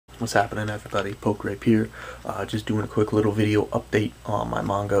What's happening, everybody? Poke Rape here. Just doing a quick little video update on my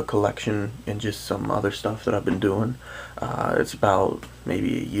manga collection and just some other stuff that I've been doing. It's about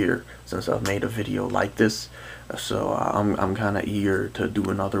maybe a year since I've made a video like this, so I'm kind of eager to do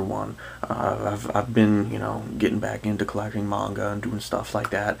another one. I've been, getting back into collecting manga and doing stuff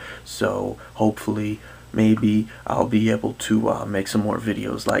like that. So hopefully, maybe I'll be able to make some more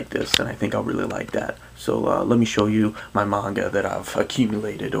videos like this, and I think I'll really like that. So let me show you my manga that I've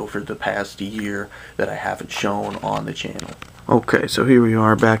accumulated over the past year that I haven't shown on the channel. Okay, so here we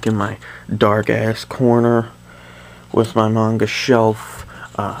are back in my dark ass corner with my manga shelf.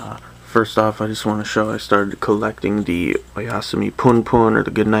 First off, I just want to show I started collecting the Oyasumi Pun Pun, or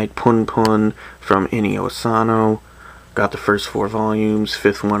the Goodnight Pun Pun, from Inio Asano. Got the first 4 volumes.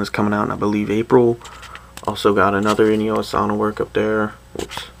 5th one is coming out in, I believe, April. Also got another Inio Asano work up there.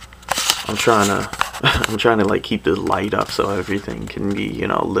 Oops. I'm trying to like keep the light up so everything can be,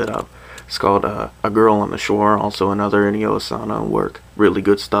 lit up. It's called A Girl on the Shore. Also another Inio Asano work. Really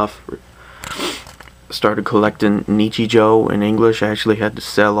good stuff. Started collecting Nichijou in English. I actually had to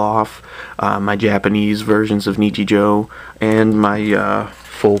sell off my Japanese versions of Nichijou and my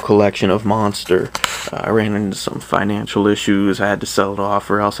full collection of Monster. I ran into some financial issues. I had to sell it off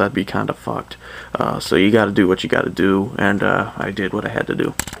or else I'd be kind of fucked. So you gotta do what you gotta do, and I did what I had to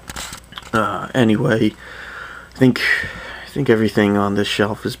do. Anyway, I think everything on this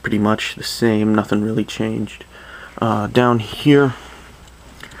shelf is pretty much the same. Nothing really changed. Down here,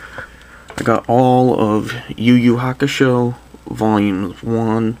 I got all of Yu Yu Hakusho volumes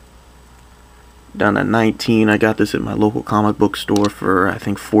 1 down to 19. I got this at my local comic book store for, I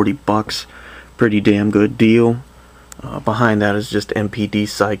think, 40 bucks. Pretty damn good deal. Behind that is just MPD,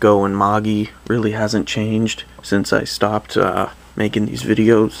 Psycho, and Magi. Really hasn't changed since I stopped making these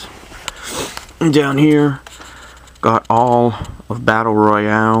videos. And down here, got all of Battle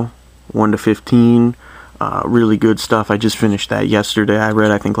Royale 1 to 15. Really good stuff. I just finished that yesterday. I read,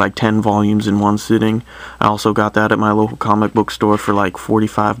 I think, like 10 volumes in one sitting. I also got that at my local comic book store for like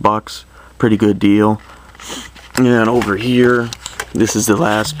 45 bucks. Pretty good deal. And over here, this is the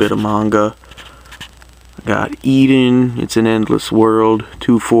last bit of manga. I got Eden, It's an Endless World,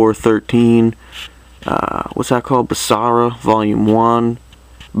 2-4-13. What's that called? Basara, Volume 1.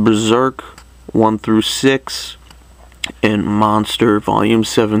 Berserk, 1 through 6. And Monster, Volume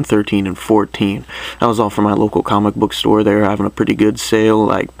 7, 13, and 14. That was all from my local comic book store. They're having a pretty good sale,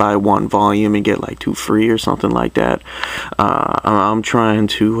 like buy 1 volume and get like 2 free or something like that. I'm trying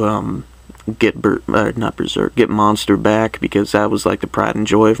to get get Monster back, because that was like the pride and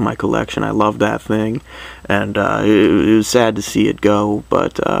joy of my collection. I love that thing, and it was sad to see it go,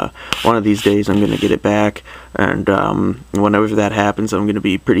 but one of these days I'm gonna get it back, and whenever that happens, I'm gonna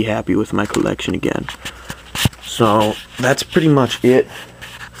be pretty happy with my collection again. So that's pretty much it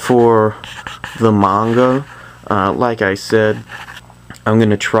for the manga. Like I said, I'm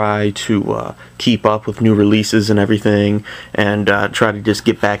going to try to keep up with new releases and everything, and try to just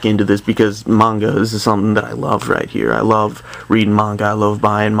get back into this, because manga is something that I love right here. I love reading manga, I love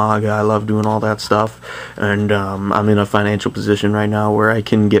buying manga, I love doing all that stuff, and I'm in a financial position right now where I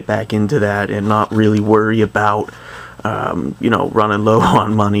can get back into that and not really worry about running low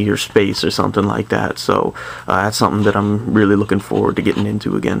on money or space or something like that. So that's something that I'm really looking forward to getting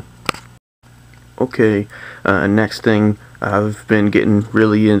into again. Okay, next thing, I've been getting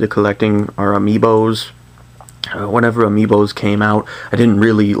really into collecting are amiibos. Whenever amiibos came out, I didn't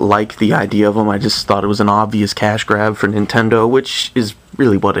really like the idea of them. I just thought it was an obvious cash grab for Nintendo, which is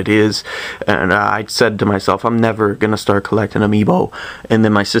really what it is. And I said to myself, I'm never gonna start collecting amiibo. And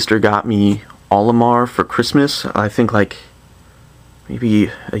then my sister got me Olimar for Christmas, I think like maybe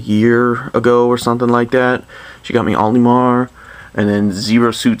a year ago or something like that. She got me Olimar, and then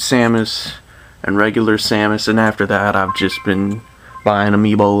Zero Suit Samus, and regular Samus, and after that I've just been buying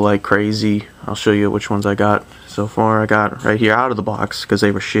amiibo like crazy. I'll show you which ones I got so far. I got right here out of the box because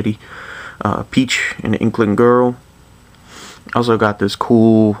they were shitty. Peach and Inkling Girl. Also got this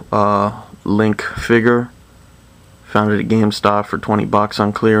cool Link figure. Found it at GameStop for 20 bucks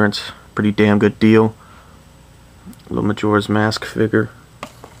on clearance. Pretty damn good deal. Little Majora's Mask figure.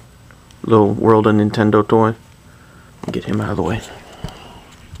 Little World of Nintendo toy. Get him out of the way.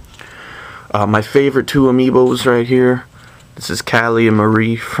 My favorite 2 amiibos right here. This is Callie and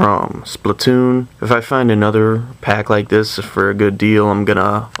Marie from Splatoon. If I find another pack like this for a good deal, I'm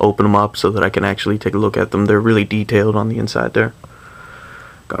gonna open them up so that I can actually take a look at them. They're really detailed on the inside there.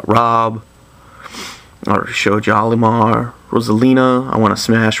 Got Rob. I already showed you Olimar. Rosalina. I want to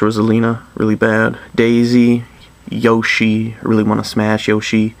smash Rosalina really bad. Daisy. Yoshi. I really want to smash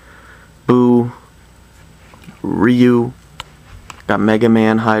Yoshi. Boo. Ryu. Got Mega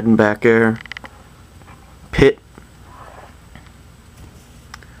Man hiding back there. Pit.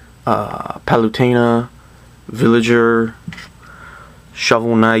 Palutena. Villager.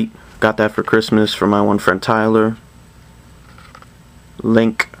 Shovel Knight. Got that for Christmas from my one friend Tyler.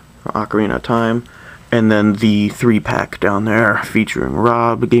 Link. Ocarina of Time. And then the 3-pack down there featuring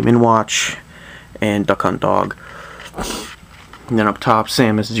Rob, Game & Watch, and Duck Hunt Dog. And then up top,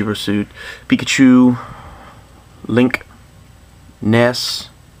 Samus, Zero Suit, Pikachu, Link, Ness,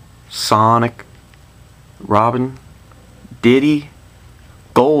 Sonic, Robin, Diddy,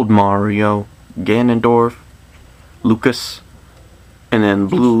 Gold Mario, Ganondorf, Lucas, and then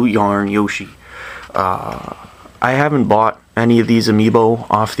Blue Yarn Yoshi. I haven't bought any of these amiibo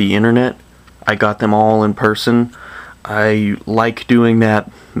off the internet. I got them all in person. I like doing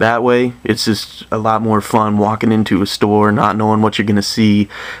that way. It's just a lot more fun walking into a store, not knowing what you're gonna see,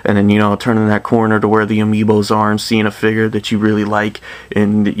 and then, you know, turning that corner to where the amiibos are and seeing a figure that you really like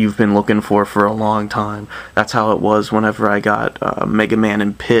and that you've been looking for a long time. That's how it was whenever I got Mega Man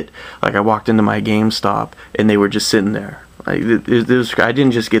and Pit. Like, I walked into my GameStop and they were just sitting there. Like, I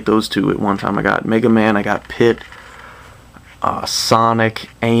didn't just get those two at one time. I got Mega Man, I got Pit,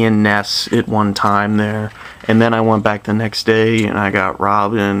 Sonic, and Ness at one time there, and then I went back the next day and I got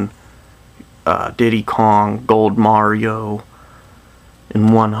Robin, Diddy Kong, Gold Mario,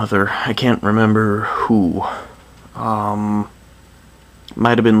 and one other. I can't remember who.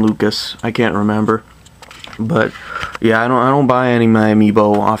 Might have been Lucas. I can't remember. But yeah, I don't buy any of my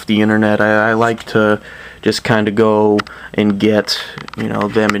amiibo off the internet. I like to just kind of go and get, you know,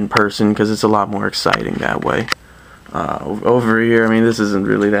 them in person because it's a lot more exciting that way. Over here, I mean, this isn't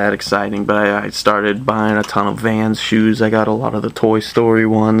really that exciting, but I started buying a ton of Vans shoes. I got a lot of the Toy Story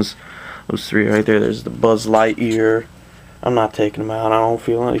ones. Those 3 right there. There's the Buzz Lightyear. I'm not taking them out. I don't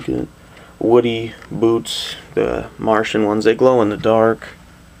feel like it. Woody boots, the Martian ones. They glow in the dark.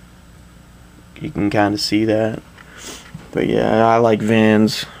 You can kind of see that. But yeah, I like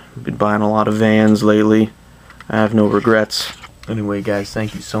Vans. Been buying a lot of Vans lately. I have no regrets. Anyway, guys,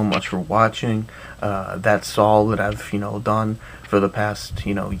 thank you so much for watching. That's all that I've, you know, done for the past,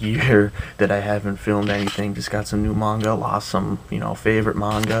 you know, year that I haven't filmed anything. Just got some new manga, lost some, you know, favorite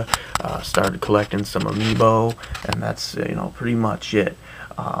manga, started collecting some amiibo, and that's, you know, pretty much it.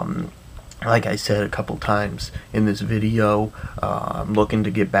 Like I said a couple times in this video, I'm looking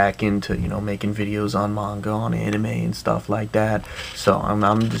to get back into, you know, making videos on manga, on anime and stuff like that. So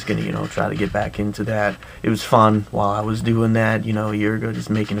I'm just gonna, you know, try to get back into that. It was fun while I was doing that, you know, a year ago,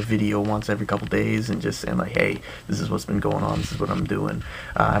 just making a video once every couple days and just saying like, hey, this is what's been going on, this is what I'm doing.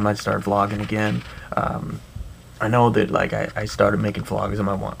 I might start vlogging again. I know that, like, I started making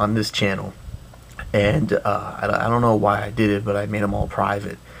vlogs on this channel, and I don't know why I did it, but I made them all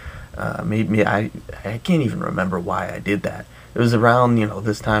private. Maybe I can't even remember why I did that. It was around, you know,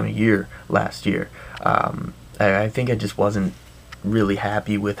 this time of year last year. I think I just wasn't really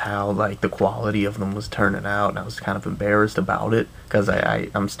happy with how, like, the quality of them was turning out, and I was kind of embarrassed about it because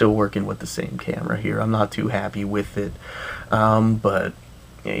I'm still working with the same camera here. I'm not too happy with it, but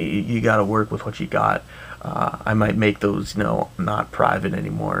you gotta work with what you got. I might make those, you know, not private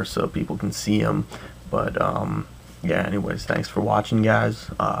anymore so people can see them, but yeah, anyways, thanks for watching,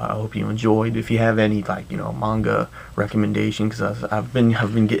 guys. I hope you enjoyed. If you have any, like, you know, manga recommendation, because I've been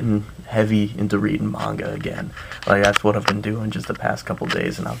getting heavy into reading manga again. Like, that's what I've been doing just the past couple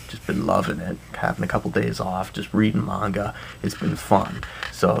days, and I've just been loving it. Having a couple days off, just reading manga. It's been fun.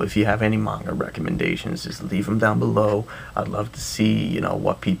 So if you have any manga recommendations, just leave them down below. I'd love to see, you know,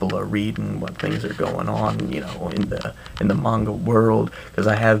 what people are reading, what things are going on, you know, in the manga world, because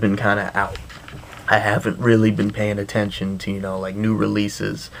I have been kind of out. I haven't really been paying attention to, you know, like, new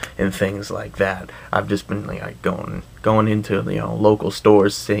releases and things like that. I've just been, like, going into, you know, local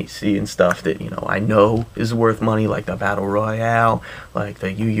stores, seeing stuff that, you know, I know is worth money, like the Battle Royale, like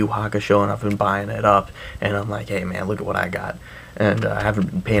the Yu Yu Hakusho, and I've been buying it up, and I'm like, hey, man, look at what I got. And I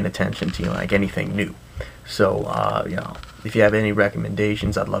haven't been paying attention to, you know, like, anything new. So, you know, if you have any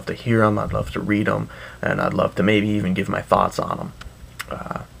recommendations, I'd love to hear them, I'd love to read them, and I'd love to maybe even give my thoughts on them.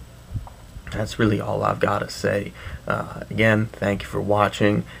 That's really all I've got to say. Again, thank you for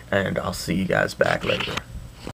watching, and I'll see you guys back later.